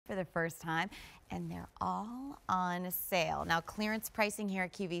for the first time, and they're all on sale. Now, clearance pricing here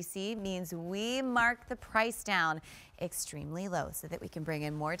at QVC means we mark the price down extremely low so that we can bring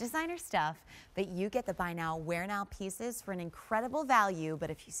in more designer stuff, but you get the buy now, wear now pieces for an incredible value. But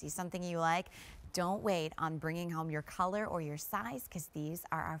if you see something you like, don't wait on bringing home your color or your size, because these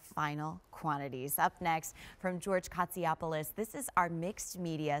are our final quantities. Up next, from George Kotsiopoulos, this is our mixed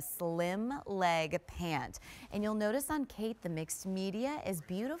media slim leg pant. And you'll notice on Kate, the mixed media is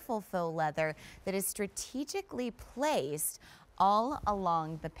beautiful faux leather that is strategically placed all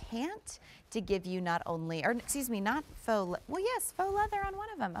along the pant to give you not only, or excuse me, not faux, well yes, faux leather on one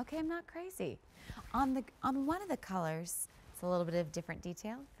of them. Okay, I'm not crazy. On one of the colors, a little bit of different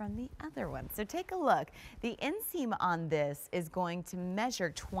detail from the other one. So take a look. The inseam on this is going to measure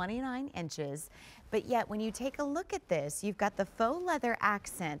 29 inches, but yet when you take a look at this, you've got the faux leather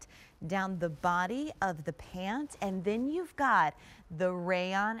accent down the body of the pant, and then you've got the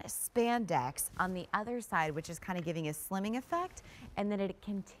rayon spandex on the other side, which is kind of giving a slimming effect, and then it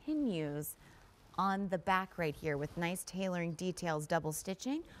continues on the back right here with nice tailoring details, double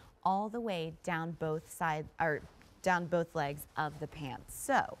stitching all the way down both sides, or down both legs of the pants.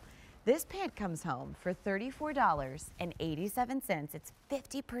 So this pant comes home for $34.87. It's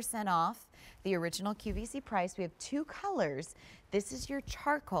 50% off the original QVC price. We have two colors. This is your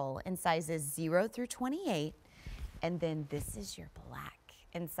charcoal in sizes 0 through 28, and then this is your black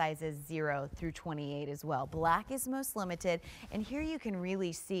in sizes 0 through 28 as well. Black is most limited, and here you can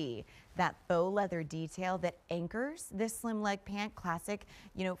really see that faux leather detail that anchors this slim leg pant. Classic,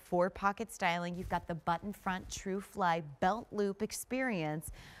 you know, 4-pocket styling. You've got the button front true fly belt loop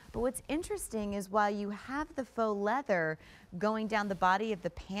experience. But what's interesting is while you have the faux leather going down the body of the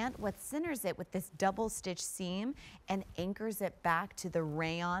pant, what centers it with this double stitch seam and anchors it back to the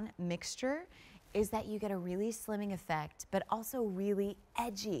rayon mixture is that you get a really slimming effect, but also really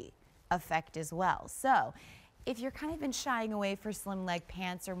edgy effect as well. So if you're kind of been shying away for slim leg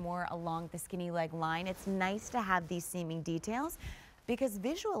pants or more along the skinny leg line, it's nice to have these seaming details, because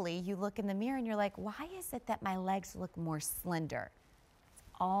visually you look in the mirror and you're like, why is it that my legs look more slender? It's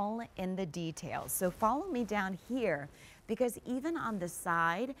all in the details. So follow me down here, because even on the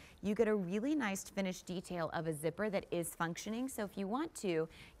side, you get a really nice finished detail of a zipper that is functioning. So if you want to,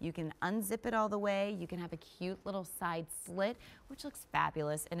 you can unzip it all the way. You can have a cute little side slit, which looks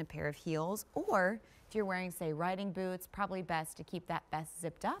fabulous in a pair of heels. Or if you're wearing, say, riding boots, probably best to keep that vest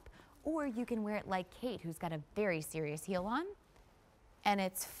zipped up. Or you can wear it like Kate, who's got a very serious heel on, and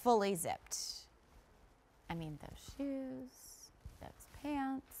it's fully zipped. I mean, those shoes, those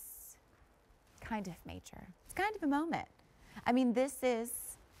pants, kind of major. It's kind of a moment. I mean, this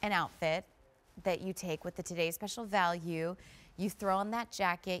is an outfit that you take with the Today's Special Value. You throw on that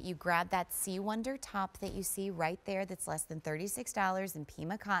jacket, you grab that Sea Wonder top that you see right there that's less than $36 in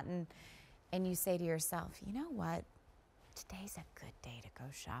Pima cotton, and you say to yourself, you know what? Today's a good day to go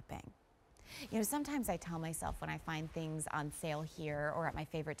shopping. You know, sometimes I tell myself when I find things on sale here or at my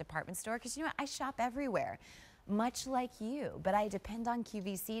favorite department store, because you know what? I shop everywhere, much like you, but I depend on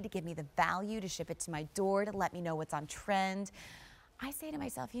QVC to give me the value, to ship it to my door, to let me know what's on trend. I say to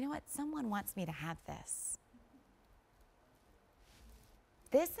myself, you know what? Someone wants me to have this.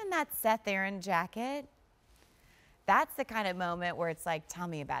 This and that Seth Aaron jacket, that's the kind of moment where it's like, tell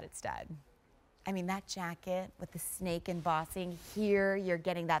me about it, stud. I mean, that jacket with the snake embossing here, you're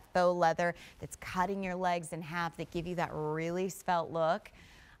getting that faux leather that's cutting your legs in half, that give you that really svelte look.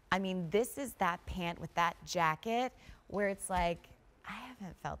 I mean, this is that pant with that jacket where it's like, I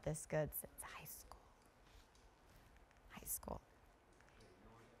haven't felt this good since high school. High school.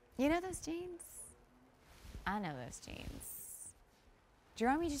 You know those jeans? I know those jeans.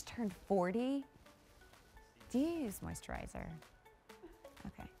 Jerome, you just turned 40. Do you use moisturizer?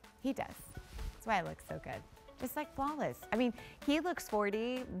 Okay, he does. That's why I look so good. Just like flawless. I mean, he looks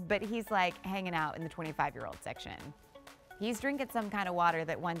 40, but he's like hanging out in the 25-year-old section. He's drinking some kind of water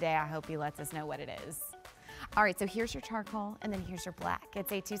that one day I hope he lets us know what it is. All right, so here's your charcoal, and then here's your black.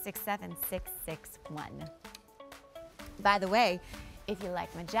 It's 8267661. By the way, if you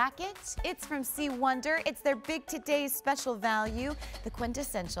like my jacket, it's from Sea Wonder. It's their big Today's Special Value, the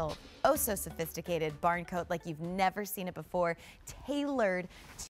quintessential, oh so sophisticated barn coat like you've never seen it before, tailored